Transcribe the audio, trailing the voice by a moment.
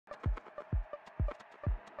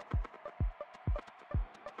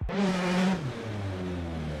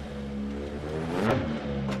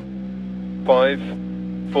5,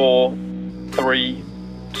 4, 3,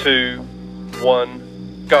 2,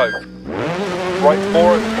 1, go. Right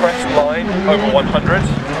 4 at crest line, over 100.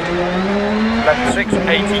 Left 6,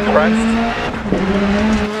 80 crest.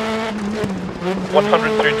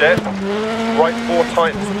 100 through dip. Right 4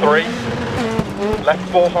 tightens 3. Left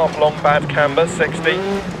 4 half long, bad camber, 60.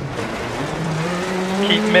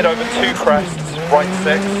 Keep mid over 2 crests, right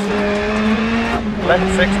 6.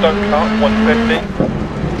 Left 6, don't cut, 150.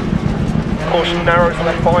 Caution narrows,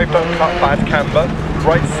 left 5, don't cut, bad camber.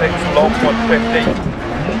 Right 6, long, 150.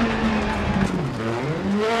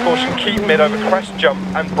 Caution, keep mid over crest jump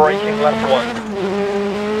and braking left 1.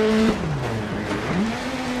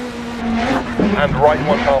 And right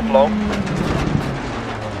 1 half long.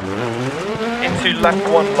 Into left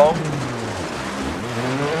 1 long.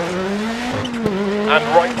 And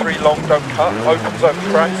right 3 long, don't cut, opens over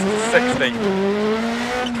crest, 60.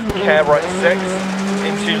 Care right 6.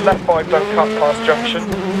 Into left 5, don't cut, past junction.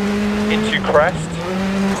 Into crest,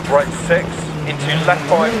 right 6. Into left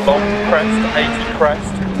 5 long, crest, 80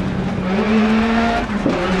 crest.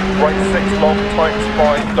 Right 6 long, tightens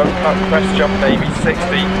 5, don't cut, crest jump maybe,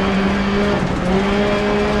 60.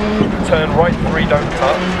 Turn right 3, don't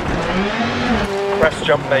cut. Crest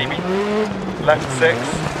jump maybe. Left 6.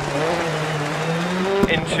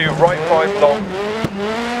 Into right 5 long.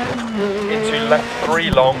 Into left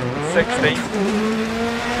 3 long, 60.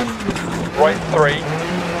 Right 3.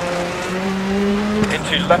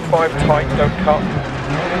 Into left 5 tight, don't cut.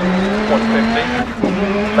 150.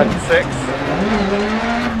 Left 6.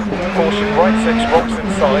 Caution, right 6 rocks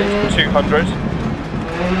inside, 200.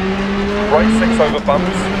 Right 6 over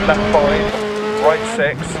bumps, left 5. Right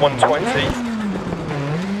 6, 120.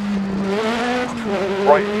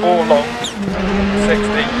 Right 4 long,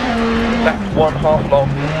 60. Left 1 half long.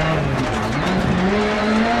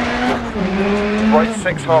 Right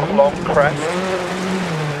 6 half long, crest.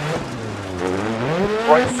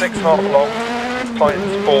 Right 6 half long,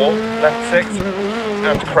 tightens 4, left 6,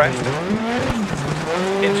 and crest.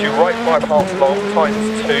 Into right 5 half long,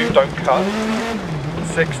 tightens 2, don't cut,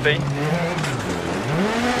 60.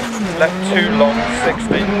 Left 2 long,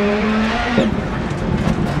 60.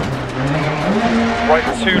 Right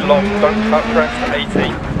 2 long, don't cut, crest,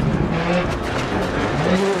 80.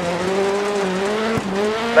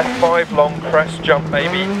 Left 5 long, crest, jump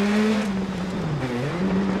maybe,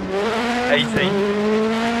 80.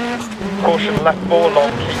 Caution, left 4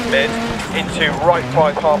 long, keep mid. Into right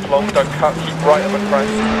 5 half long, don't cut, keep right of a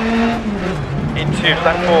crest. Into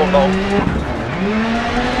left 4 long.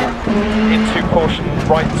 Into caution,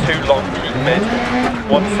 right 2 long, keep mid,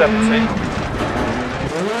 170.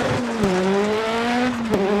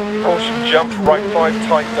 Caution jump, right 5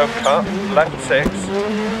 tight, don't cut, left 6.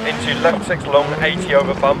 Into left 6 long, 80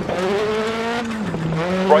 over bump.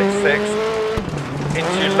 Right 6.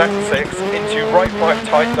 Into left 6, into right 5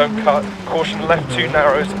 tight, don't cut, caution left 2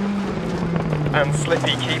 narrows, and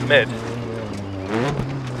slippy, keep mid.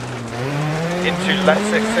 Into left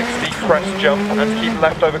 6, 60, crest jump, and keep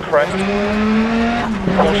left over crest.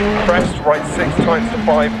 Caution crest, right 6 tights to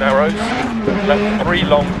 5 narrows, left 3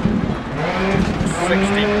 long,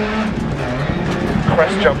 60.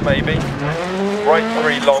 Crest jump maybe, right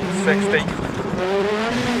 3 long, 60.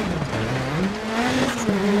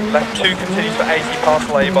 Left 2 continues for 80 past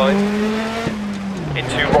lay-by.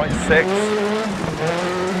 Into right 6.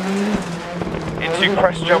 Into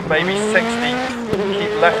crest jump maybe 60.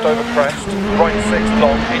 Keep left over crest. Right 6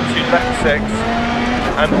 long. Into left 6.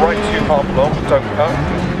 And right 2 half long. Don't cut.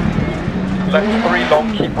 Left 3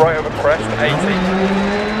 long. Keep right over crest. 80.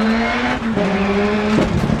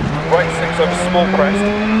 Right 6 over small crest.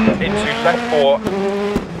 Into left 4.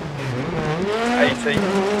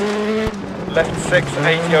 80. Left 6,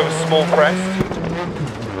 80 over small crest.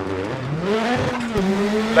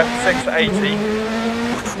 Left 6, 80.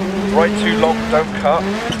 Right 2 long, don't cut.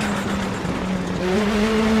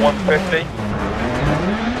 150.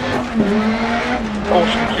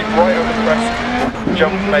 Caution, keep right over crest.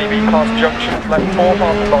 Jump maybe, past junction. Left 4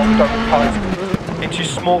 half long, don't cut. Into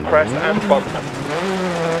small crest and bump.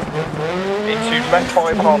 Into left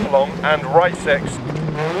 5 half long and right 6.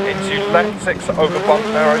 Into left 6 over bump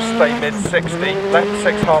narrow, stay mid 60, left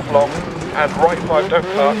 6 half long, and right 5 don't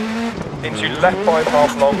cut, into left 5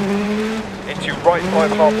 half long, into right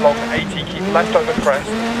 5 half long, 80, keep left over crest,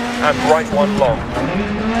 and right 1 long,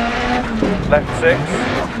 left 6,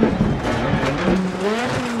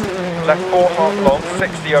 left 4 half long,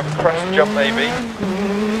 60 over crest jump maybe,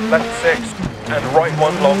 left 6, and right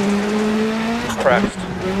 1 long, crest,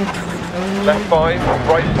 left 5,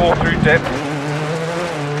 right 4 through dip,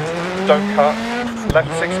 don't cut,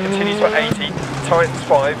 left 6 continues for 80, tightens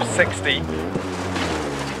 5, 60.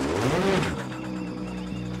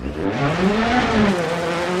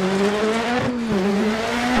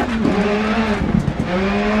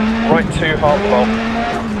 Right 2 half long,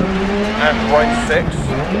 and right 6,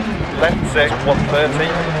 left 6, 130.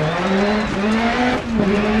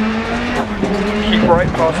 Keep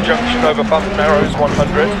right past junction over bump narrows,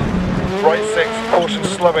 100. Right 6, caution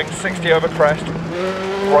slowing, 60 over crest.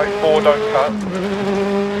 Right 4, don't cut.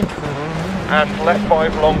 And left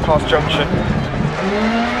 5 long past junction.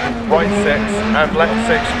 Right 6 and left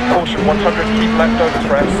 6, caution 100, keep left over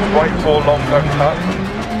crest. Right 4 long, don't cut.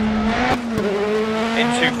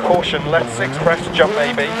 Into caution, left 6 crest, jump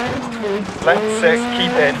maybe. Left 6,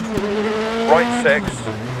 keep in. Right 6,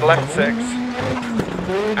 left 6.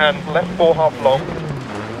 And left 4 half long.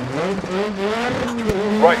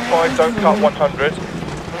 Right 5, don't cut, 100.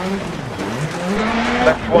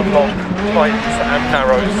 Left 1 long, tightens and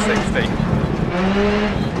narrows, 60.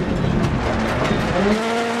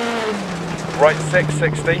 Right 6,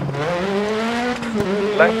 60.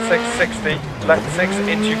 Left 6, 60. Left 6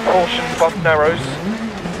 into caution, bump narrows.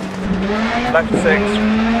 Left 6,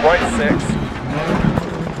 right 6.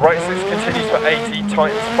 Right 6 continues for 80,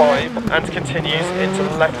 tightens 5, and continues into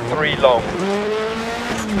left 3 long.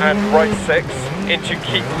 And right 6, into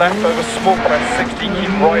keep left over small crest, 60,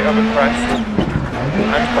 keep right over crest.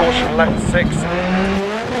 And caution left 6,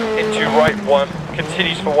 into right 1,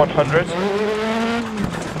 continues for 100.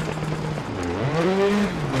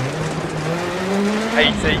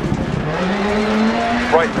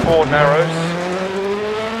 Right 4 narrows.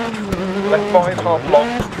 Left 5 half long.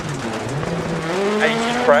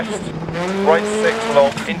 80 crest. Right 6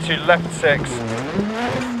 long into left 6.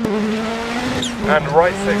 And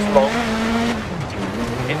right 6 long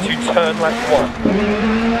into turn left 1.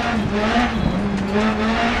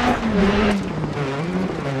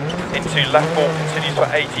 Into left 4 continues for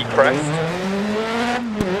 80 crest.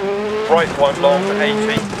 Right 1 long,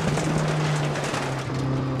 80.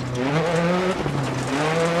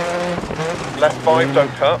 Left 5,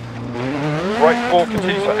 don't cut. Right 4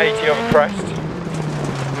 continues for 80 over crest.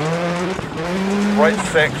 Right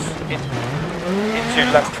 6 into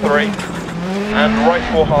left 3. And right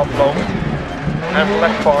 4 half long. And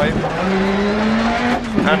left 5.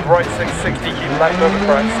 And right 6, 60, keep left over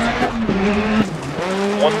crest.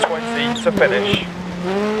 120 to finish.